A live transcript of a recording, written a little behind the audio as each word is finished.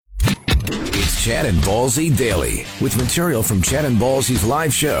Chad and Ballsy Daily, with material from Chad and Ballsy's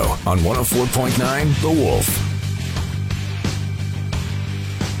live show on 104.9 The Wolf.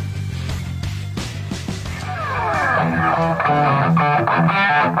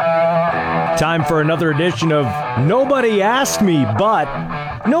 Time for another edition of Nobody Asked Me, but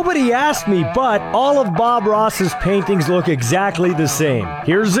all of Bob Ross's paintings look exactly the same.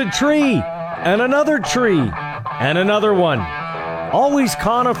 Here's a tree, and another tree, and another one. Always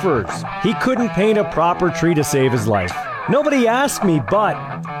conifers. He couldn't paint a proper tree to save his life. Nobody asked me, but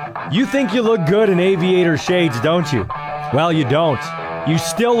you think you look good in aviator shades, don't you? Well, you don't. You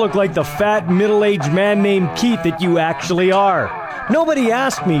still look like the fat, middle-aged man named Keith that you actually are. Nobody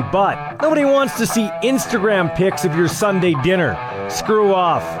asked me, but nobody wants to see Instagram pics of your Sunday dinner. Screw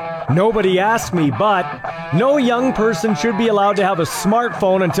off. Nobody asked me, but no young person should be allowed to have a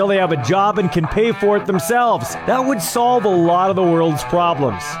smartphone until they have a job and can pay for it themselves. That would solve a lot of the world's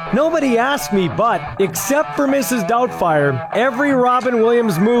problems. Nobody asked me, but except for Mrs. Doubtfire, every Robin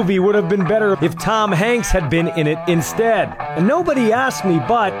Williams movie would have been better if Tom Hanks had been in it instead. And nobody asked me,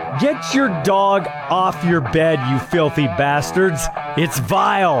 but get your dog off your bed, you filthy bastards. It's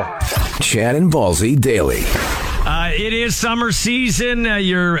vile. Chad and Ballsy Daily. It is summer season.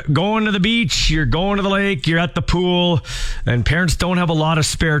 You're going to the beach, you're going to the lake, you're at the pool, and parents don't have a lot of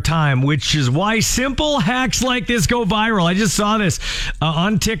spare time, which is why simple hacks like this go viral. I just saw this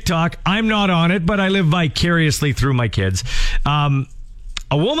on TikTok. I'm not on it, but I live vicariously through my kids.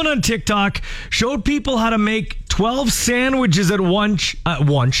 A woman on TikTok showed people how to make 12 sandwiches at once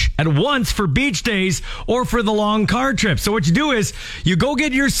for beach days or for the long car trip. So what you do is you go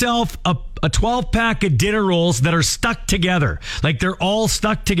get yourself a 12-pack of dinner rolls that are stuck together. Like they're all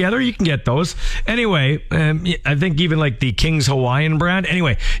stuck together. You can get those. Anyway, I think even like the King's Hawaiian brand.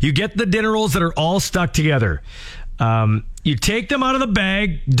 Anyway, you get the dinner rolls that are all stuck together. You take them out of the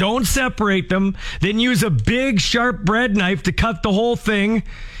bag, don't separate them, then use a big sharp bread knife to cut the whole thing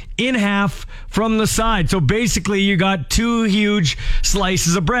in half from the side. So basically you got 2 huge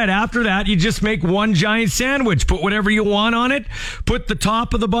slices of bread. After that, you just make one giant sandwich. Put whatever you want on it. Put the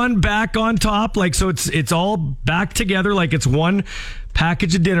top of the bun back on top, like so it's all back together like it's one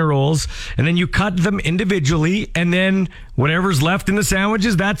package of dinner rolls, and then you cut them individually, and then whatever's left in the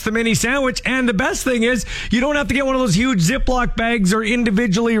sandwiches, that's the mini sandwich. And the best thing is you don't have to get one of those huge Ziploc bags or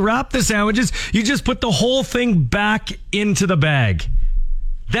individually wrap the sandwiches. You just put the whole thing back into the bag.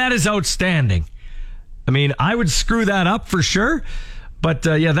 That is outstanding. I mean, I would screw that up for sure, but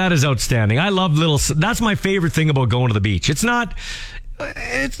yeah, that is outstanding. I love that's my favorite thing about going to the beach. It's not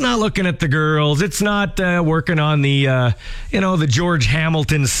looking at the girls. It's not working on the George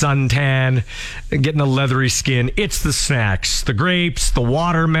Hamilton suntan and getting a leathery skin. It's the snacks, the grapes, the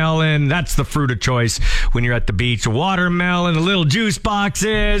watermelon. That's the fruit of choice when you're at the beach. Watermelon, the little juice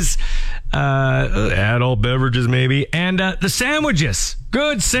boxes, adult beverages maybe, and the sandwiches.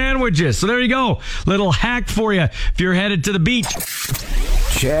 Good sandwiches. So there you go. Little hack for you if you're headed to the beach.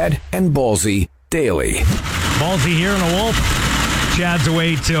 Chad and Ballsy Daily. Ballsy here in the Wolf. Chad's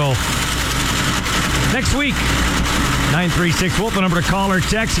away till next week. 936 Wolf, the number to call or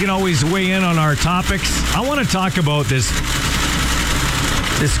text. You can always weigh in on our topics. I want to talk about this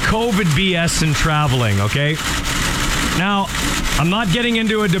COVID BS and traveling, okay? Now, I'm not getting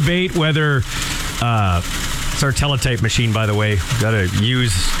into a debate whether it's our teletype machine, by the way. Got to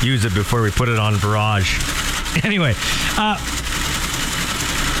use it before we put it on barrage. Anyway,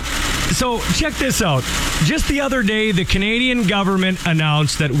 so check this out. Just the other day, the Canadian government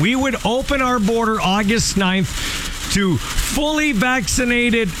announced that we would open our border August 9th to fully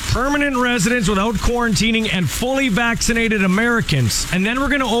vaccinated permanent residents without quarantining and fully vaccinated Americans. And then we're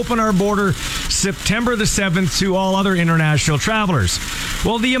going to open our border September the 7th to all other international travelers.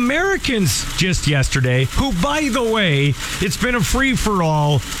 Well, the Americans just yesterday, who, by the way, it's been a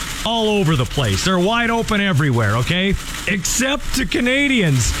free-for-all all over the place. They're wide open everywhere, okay? Except to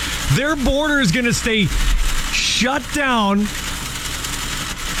Canadians. Their border is going to stay shut down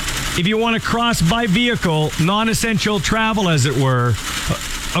if you want to cross by vehicle, non-essential travel, as it were.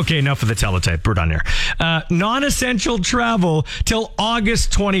 Okay, enough of the teletype. We're done here. Non-essential travel till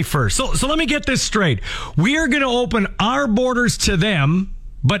August 21st. So let me get this straight. We are going to open our borders to them,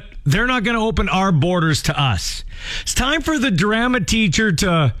 but they're not going to open our borders to us. It's time for the drama teacher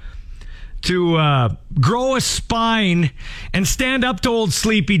to grow a spine and stand up to old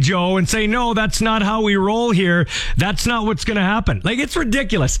Sleepy Joe and say, no, that's not how we roll here. That's not what's going to happen. Like, it's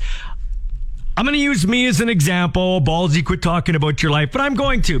ridiculous. I'm going to use me as an example. Ballsy, quit talking about your life, but I'm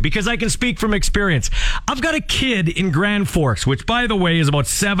going to because I can speak from experience. I've got a kid in Grand Forks, which, by the way, is about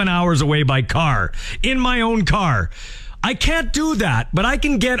 7 hours away by car, in my own car. I can't do that, but I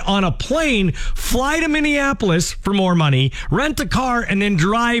can get on a plane, fly to Minneapolis for more money, rent a car, and then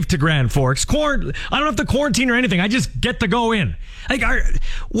drive to Grand Forks. I don't have to quarantine or anything. I just get to go in. Like,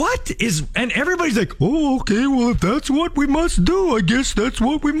 and everybody's like, oh, okay, well, if that's what we must do, I guess that's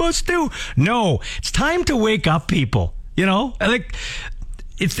what we must do. No, it's time to wake up, people. You know, like,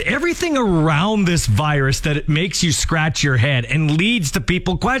 it's everything around this virus that it makes you scratch your head and leads to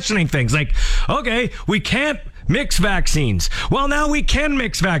people questioning things like, okay, we can't mix vaccines. Well, now we can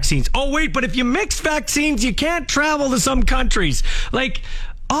mix vaccines. Oh, wait, but if you mix vaccines, you can't travel to some countries. Like,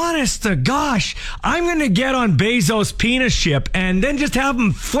 honest to gosh, I'm going to get on Bezos' penis ship and then just have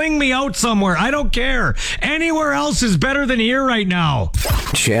him fling me out somewhere. I don't care. Anywhere else is better than here right now.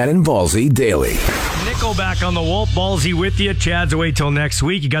 Chad and Ballsy Daily. Nickelback on the Wolf. Ballsy with you. Chad's away till next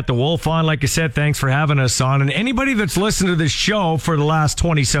week. You got the Wolf on. Like I said, thanks for having us on. And anybody that's listened to this show for the last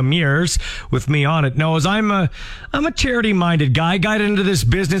 20-some years with me on it knows I'm a charity-minded guy. Got into this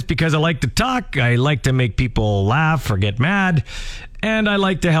business because I like to talk. I like to make people laugh or get mad. And I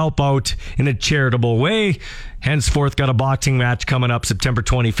like to help out in a charitable way. Henceforth, got a boxing match coming up September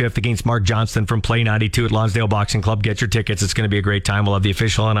 25th against Mark Johnston from Play 92 at Lonsdale Boxing Club. Get your tickets. It's going to be a great time. We'll have the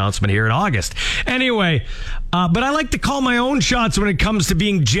official announcement here in August. Anyway, but I like to call my own shots when it comes to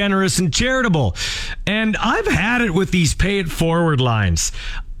being generous and charitable. And I've had it with these pay it forward lines.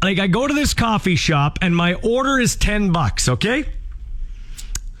 Like, I go to this coffee shop and my order is $10, okay?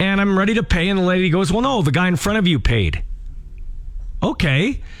 And I'm ready to pay, and the lady goes, well, no, the guy in front of you paid.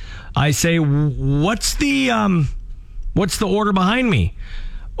 Okay. I say, what's the order behind me?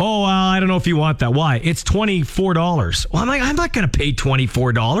 Oh, I don't know if you want that. Why? It's $24. Well, I'm like, I'm not going to pay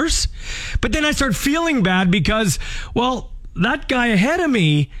 $24. But then I start feeling bad because, well, that guy ahead of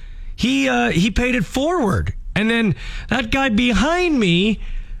me, he paid it forward. And then that guy behind me,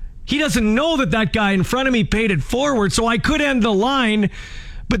 he doesn't know that guy in front of me paid it forward. So I could end the line.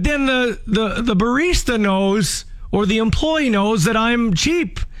 But then the barista knows, or the employee knows, that I'm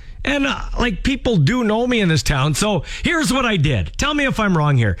cheap. And like, people do know me in this town. So here's what I did. Tell me if I'm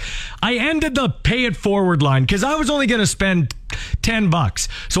wrong here. I ended the pay it forward line because I was only going to spend $10.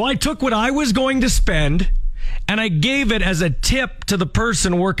 So I took what I was going to spend and I gave it as a tip to the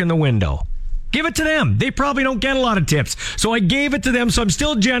person working the window. Give it to them. They probably don't get a lot of tips. So I gave it to them, so I'm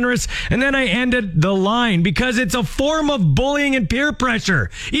still generous. And then I ended the line because it's a form of bullying and peer pressure.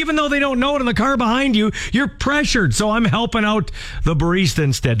 Even though they don't know it in the car behind you, you're pressured. So I'm helping out the barista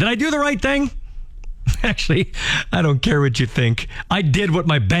instead. Did I do the right thing? Actually, I don't care what you think. I did what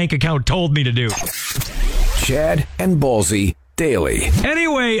my bank account told me to do. Chad and Ballsy Daily.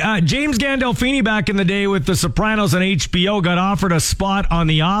 Anyway, James Gandolfini back in the day with The Sopranos on HBO got offered a spot on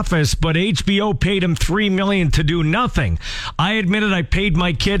The Office, but HBO paid him $3 million to do nothing. I admitted I paid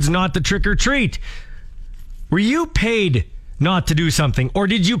my kids not to trick or treat. Were you paid not to do something, or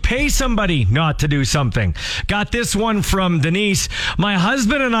did you pay somebody not to do something? Got this one from Denise. My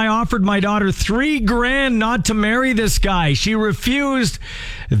husband and I offered my daughter $3,000 not to marry this guy. She refused.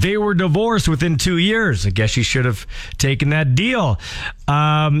 They were divorced within 2 years. I guess she should have taken that deal.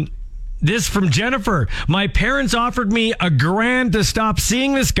 This from Jennifer. My parents offered me $1,000 to stop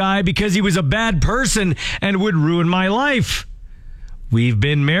seeing this guy because he was a bad person and would ruin my life. We've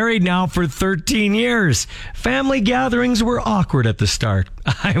been married now for 13 years. Family gatherings were awkward at the start.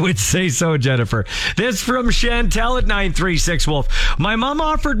 I would say so, Jennifer. This from Chantel at 936 Wolf. My mom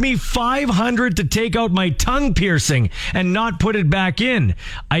offered me $500 to take out my tongue piercing and not put it back in.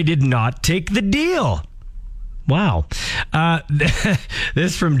 I did not take the deal. Wow.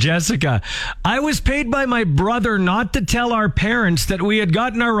 This from Jessica. I was paid by my brother not to tell our parents that we had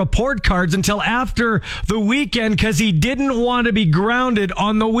gotten our report cards until after the weekend because he didn't want to be grounded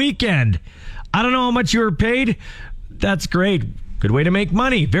on the weekend. I don't know how much you were paid. That's great. Good way to make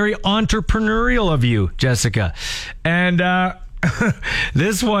money. Very entrepreneurial of you, Jessica. And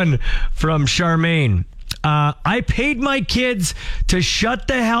this one from Charmaine. I paid my kids to shut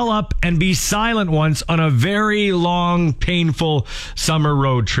the hell up and be silent once on a very long, painful summer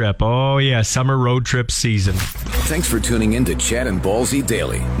road trip. Oh, yeah, summer road trip season. Thanks for tuning in to Chad and Ballsy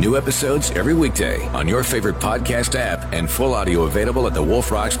Daily. New episodes every weekday on your favorite podcast app and full audio available at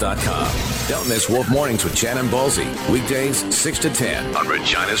thewolfrocks.com. Don't miss Wolf Mornings with Chad and Ballsy. Weekdays 6 to 10 on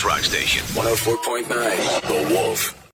Regina's Rock Station. 104.9 The Wolf.